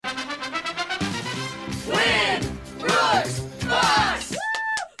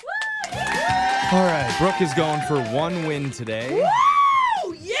All right, Brooke is going for one win today.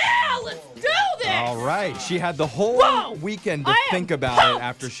 Woo! Yeah, let's do this! All right, she had the whole weekend to think about it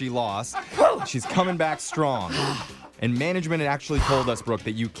after she lost. She's coming back strong. And management had actually told us, Brooke,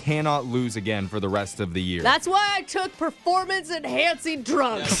 that you cannot lose again for the rest of the year. That's why I took performance-enhancing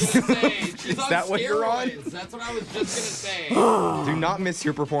drugs. Is that what you're on? That's what I was just gonna say. Do not miss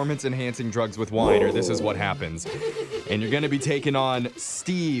your performance-enhancing drugs with wine, or this is what happens. And you're going to be taking on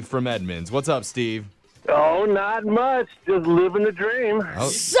Steve from Edmonds. What's up, Steve? Oh, not much. Just living the dream. Oh,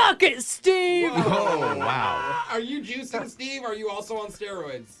 Suck it, Steve! oh wow. Are you juicing, Steve? Are you also on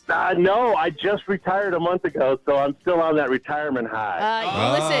steroids? No, I just retired a month ago, so I'm still on that retirement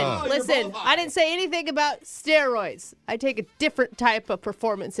high. Listen. you're both I didn't say anything about steroids. I take a different type of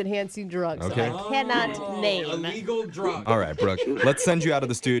performance-enhancing drug, Okay. so I cannot name. Illegal drug. All right, Brooke. Let's send you out of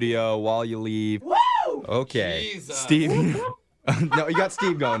the studio while you leave. Woo! Okay. Jesus. Steve. No, you got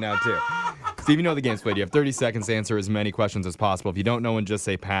Steve going now, too. Steve, you know the game's played. You have 30 seconds to answer as many questions as possible. If you don't know one, just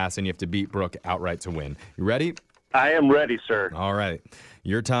say pass, and you have to beat Brooke outright to win. You ready? I am ready, sir. All right.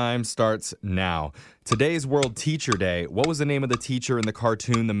 Your time starts now. Today's World Teacher Day. What was the name of the teacher in the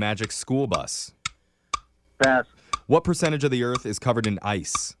cartoon The Magic School Bus? Pass. What percentage of the Earth is covered in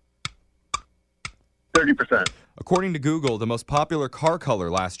ice? 30%. According to Google, the most popular car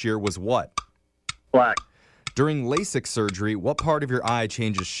color last year was what? Black. During LASIK surgery, what part of your eye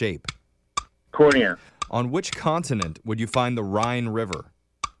changes shape? Cornea. On which continent would you find the Rhine River?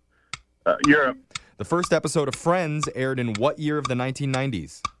 Europe. The first episode of Friends aired in what year of the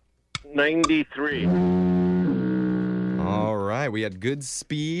 1990s? 93. All right, we had good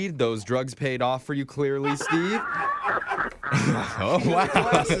speed. Those drugs paid off for you clearly, Steve. Oh, wow.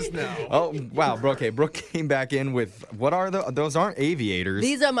 Oh, wow, Brooke. Okay, Brooke came back in with, what are those aren't aviators.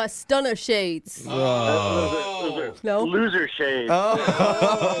 These are my stunner shades. Oh. No? Loser shade.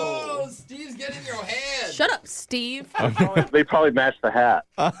 Oh, Steve's getting your head. Shut up, Steve. They probably match the hat.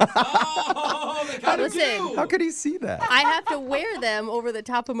 Oh, they kind of Listen. do. How could he see that? I have to wear them over the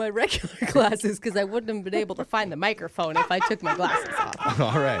top of my regular glasses because I wouldn't have been able to find the microphone if I took my glasses off.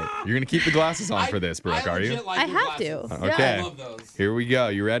 All right, you're going to keep the glasses on for this, Brooke, I are you? legit like I your have glasses. to. Okay. I love those. Here we go.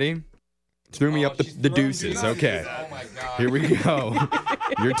 You ready? Threw me up the She's the throwing deuces. deuces. Okay. Oh my God. Here we go.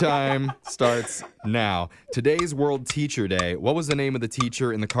 Your time starts now. Today's World Teacher Day. What was the name of the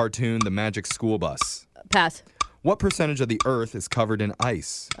teacher in the cartoon The Magic School Bus? Pass. What percentage of the Earth is covered in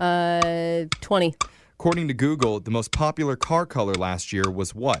ice? 20. According to Google, the most popular car color last year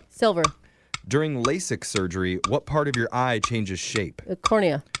was what? Silver. During LASIK surgery, what part of your eye changes shape?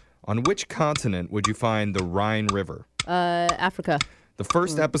 Cornea. On which continent would you find the Rhine River? Africa. The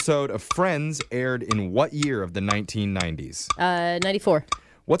first episode of Friends aired in what year of the 1990s? 94.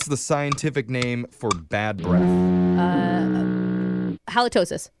 What's the scientific name for bad breath?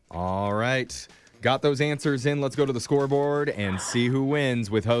 Halitosis. All right. Got those answers in. Let's go to the scoreboard and see who wins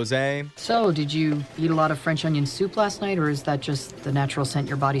with Jose. So, did you eat a lot of French onion soup last night, or is that just the natural scent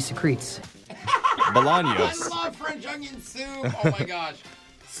your body secretes? I Bolaños. love French onion soup. Oh my gosh.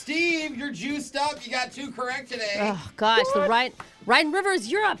 Steve, you're juiced up. You got 2 correct today. Oh, gosh. The Rhine River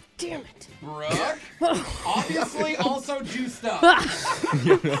is Europe. Damn it. Brooke, obviously also juiced up.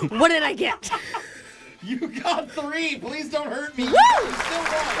 What did I get? You got 3. Please don't hurt me. You still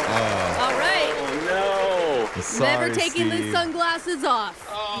won. All right. No. Sorry, Never taking the Steve. sunglasses off.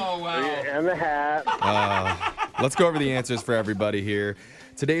 Oh, wow. And the hat. Let's go over the answers for everybody here.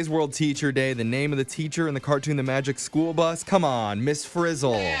 Today's World Teacher Day. The name of the teacher in the cartoon The Magic School Bus. Come on, Miss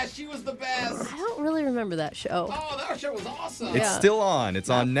Frizzle. Yeah, she was the best. I don't really remember that show. Oh, that show was awesome. It's Yeah. still on. It's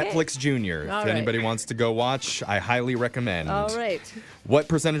on Okay. Netflix Junior. All If right. anybody wants to go watch, I highly recommend. All right. What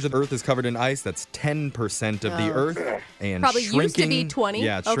percentage of the Earth is covered in ice? That's 10% of the Earth. And Probably shrinking. used to be 20.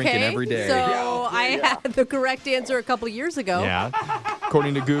 Yeah, it's okay. shrinking every day. So I had the correct answer a couple years ago. Yeah.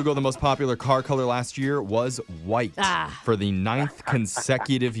 According to Google, the most popular car color last year was white for the 9th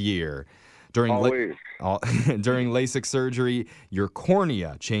consecutive year. During Always. during LASIK surgery, your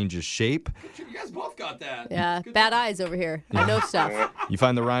cornea changes shape. You guys both got that. Yeah, Good bad job. eyes over here. I know stuff. You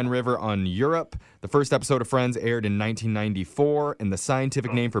find the Rhine River on Europe. The first episode of Friends aired in 1994, and the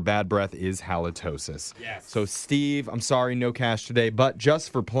scientific name for bad breath is halitosis. Yes. So, Steve, I'm sorry, no cash today, but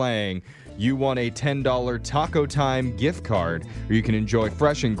just for playing, you won a $10 Taco Time gift card, where you can enjoy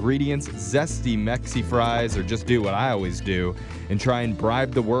fresh ingredients, zesty Mexi fries, or just do what I always do and try and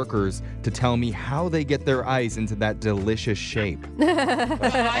bribe the workers to tell me how they get their ice into that delicious shape.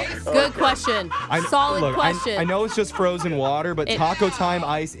 Good question. Solid Look, question. I know it's just frozen water, but It- Taco Time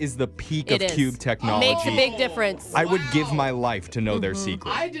ice is the peak of It is. cube technology. Makes a big difference. I would give my life to know their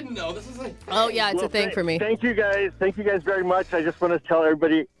secret. I didn't know. This is like. Oh, yeah, it's a thing for me. Thank you guys. Thank you guys very much. I just want to tell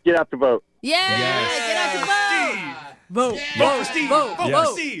everybody, get out to vote. Yeah, Yes. get out to vote. Vote. Yeah. Vote for Steve. Vote. Vote Yes.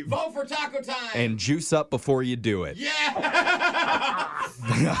 for Steve. Vote for Taco Time. And juice up before you do it. Yeah.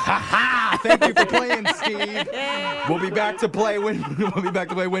 Thank you for playing, Steve. We'll be back to play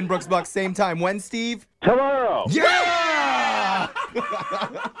Winbrook's Bucks same time. When, Steve? Tomorrow. Yeah!